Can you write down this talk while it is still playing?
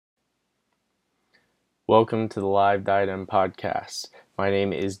Welcome to the Live Diadem Podcast. My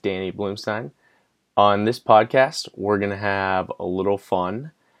name is Danny Bloomstein. On this podcast, we're going to have a little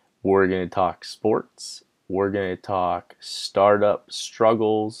fun. We're going to talk sports. We're going to talk startup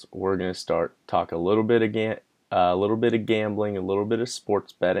struggles. We're going to talk a little bit of gambling, a little bit of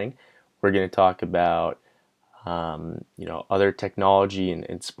sports betting. We're going to talk about other technology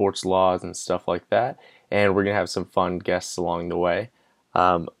and sports laws and stuff like that. And we're going to have some fun guests along the way.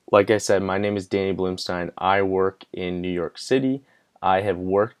 Like I said, my name is Danny Bloomstein. I work in New York City. I have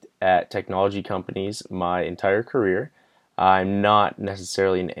worked at technology companies my entire career. I'm not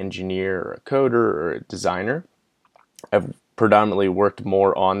necessarily an engineer or a coder or a designer. I've predominantly worked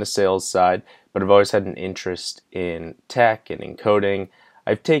more on the sales side, but I've always had an interest in tech and in coding.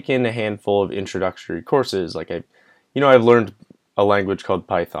 I've taken a handful of introductory courses. I've learned a language called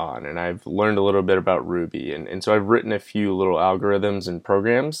Python, and I've learned a little bit about Ruby, and so I've written a few little algorithms and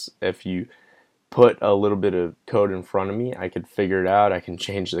programs. If you put a little bit of code in front of me, I could figure it out. I can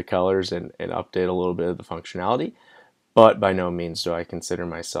change the colors and update a little bit of the functionality, but by no means do I consider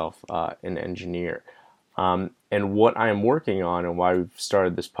myself an engineer. And what I'm working on and why we've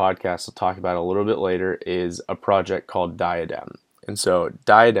started this podcast, I'll talk about a little bit later, is a project called Diadem. And so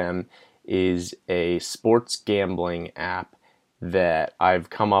Diadem is a sports gambling app that I've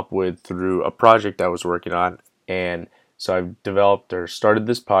come up with through a project I was working on. And so I've developed or started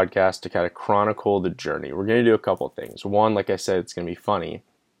this podcast to kind of chronicle the journey. We're going to do a couple of things. One, like I said, it's going to be funny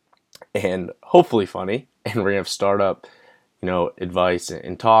and hopefully funny. And we're going to have startup, advice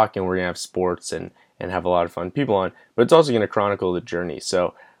and talk, and we're going to have sports and have a lot of fun people on. But it's also going to chronicle the journey.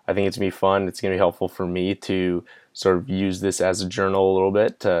 So I think it's going to be fun. It's going to be helpful for me to sort of use this as a journal a little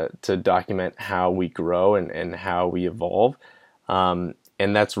bit to document how we grow and how we evolve.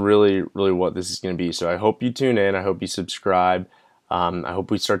 And that's really, really what this is going to be. So I hope you tune in. I hope you subscribe. I hope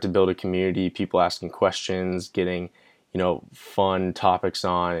we start to build a community, people asking questions, getting, fun topics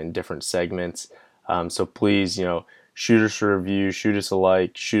on in different segments. So please, shoot us a review, shoot us a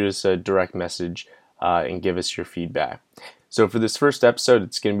like, shoot us a direct message, and give us your feedback. So for this first episode,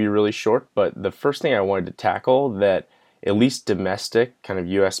 it's going to be really short, but the first thing I wanted to tackle that at least domestic, kind of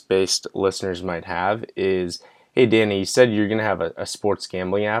US-based listeners might have is, hey, Danny, you said you're going to have a sports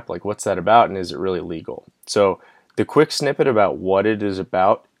gambling app. Like, what's that about, and is it really legal? So the quick snippet about what it is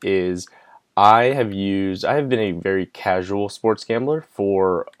about is I have been a very casual sports gambler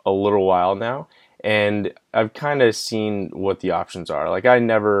for a little while now, and I've kind of seen what the options are. Like, I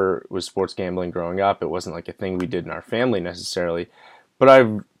never was sports gambling growing up. It wasn't like a thing we did in our family necessarily, but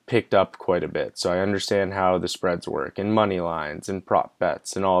I've picked up quite a bit. So I understand how the spreads work and money lines and prop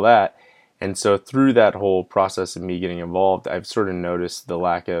bets and all that. And so through that whole process of me getting involved, I've sort of noticed the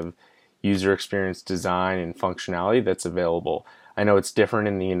lack of user experience design and functionality that's available. I know it's different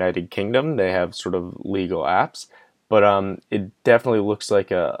in the United Kingdom. They have sort of legal apps, but it definitely looks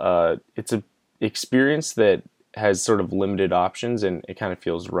like it's a experience that has sort of limited options, and it kind of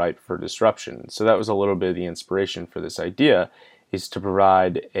feels ripe for disruption. So that was a little bit of the inspiration for this idea, is to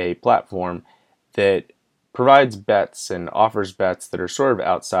provide a platform that provides bets and offers bets that are sort of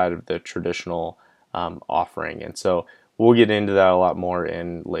outside of the traditional offering. And so we'll get into that a lot more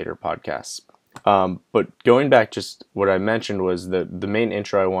in later podcasts. But going back, just what I mentioned was the main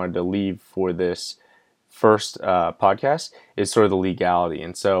intro I wanted to leave for this first podcast is sort of the legality.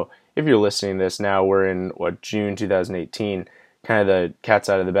 And so if you're listening to this now, we're in June 2018, kind of the cat's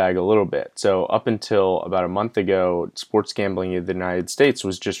out of the bag a little bit. So up until about a month ago, sports gambling in the United States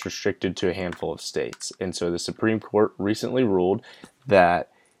was just restricted to a handful of states. And so the Supreme Court recently ruled that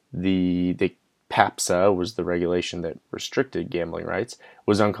the PAPSA was the regulation that restricted gambling rights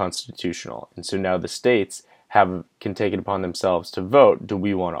was unconstitutional. And so now the states can take it upon themselves to vote, do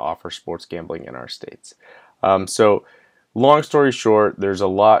we want to offer sports gambling in our states? So long story short, there's a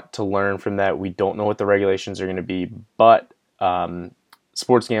lot to learn from that. We don't know what the regulations are going to be, but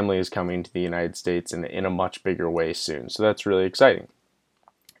sports gambling is coming to the United States in a much bigger way soon. So that's really exciting.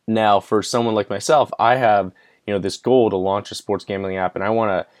 Now, for someone like myself, I have this goal to launch a sports gambling app,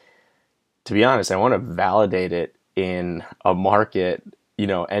 and to be honest, I want to validate it in a market,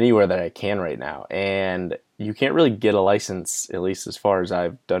 anywhere that I can right now. And you can't really get a license, at least as far as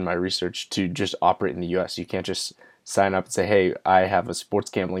I've done my research, to just operate in the US. You can't just sign up and say, hey, I have a sports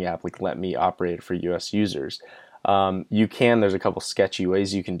gambling app, like let me operate it for US users. There's a couple sketchy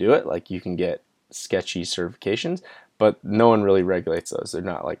ways you can do it, like you can get sketchy certifications, but no one really regulates those. They're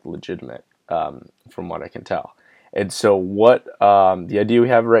not like legitimate, from what I can tell. And so what the idea we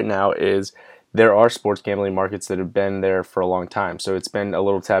have right now is there are sports gambling markets that have been there for a long time. So it's been a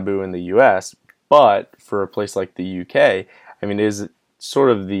little taboo in the US, but for a place like the UK, it is sort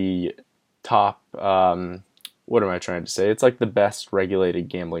of the top. What am I trying to say? It's like the best regulated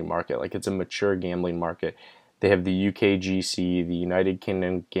gambling market. Like it's a mature gambling market. They have the UKGC, the United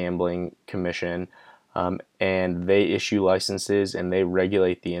Kingdom Gambling Commission, and they issue licenses and they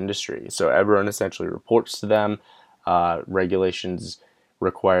regulate the industry. So everyone essentially reports to them. Regulations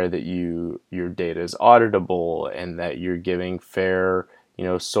require that your data is auditable and that you're giving fair,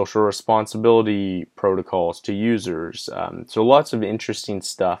 social responsibility protocols to users. So lots of interesting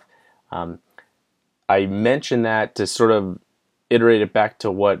stuff. I mention that to sort of iterate it back to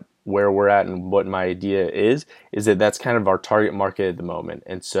where we're at and what my idea is that that's kind of our target market at the moment.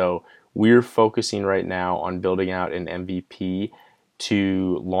 And so we're focusing right now on building out an MVP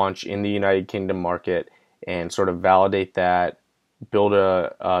to launch in the United Kingdom market and sort of validate that, build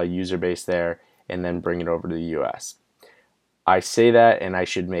a user base there, and then bring it over to the US. I say that and I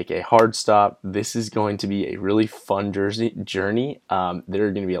should make a hard stop. This is going to be a really fun journey. There are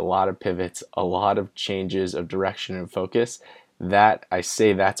going to be a lot of pivots, a lot of changes of direction and focus.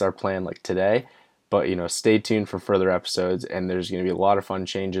 That's our plan like today. But, stay tuned for further episodes, and there's going to be a lot of fun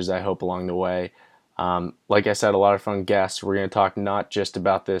changes, I hope, along the way. Like I said, a lot of fun guests. We're going to talk not just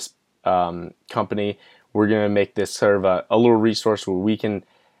about this company. We're going to make this sort of a little resource where we can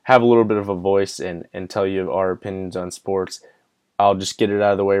have a little bit of a voice and tell you our opinions on sports. I'll just get it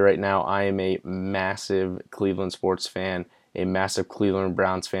out of the way right now. I am a massive Cleveland sports fan, a massive Cleveland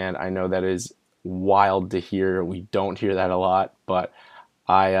Browns fan. I know that is wild to hear. We don't hear that a lot, but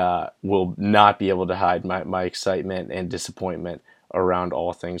I will not be able to hide my excitement and disappointment around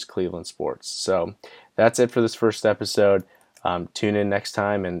all things Cleveland sports. So that's it for this first episode. Tune in next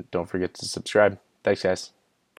time, and don't forget to subscribe. Thanks, guys.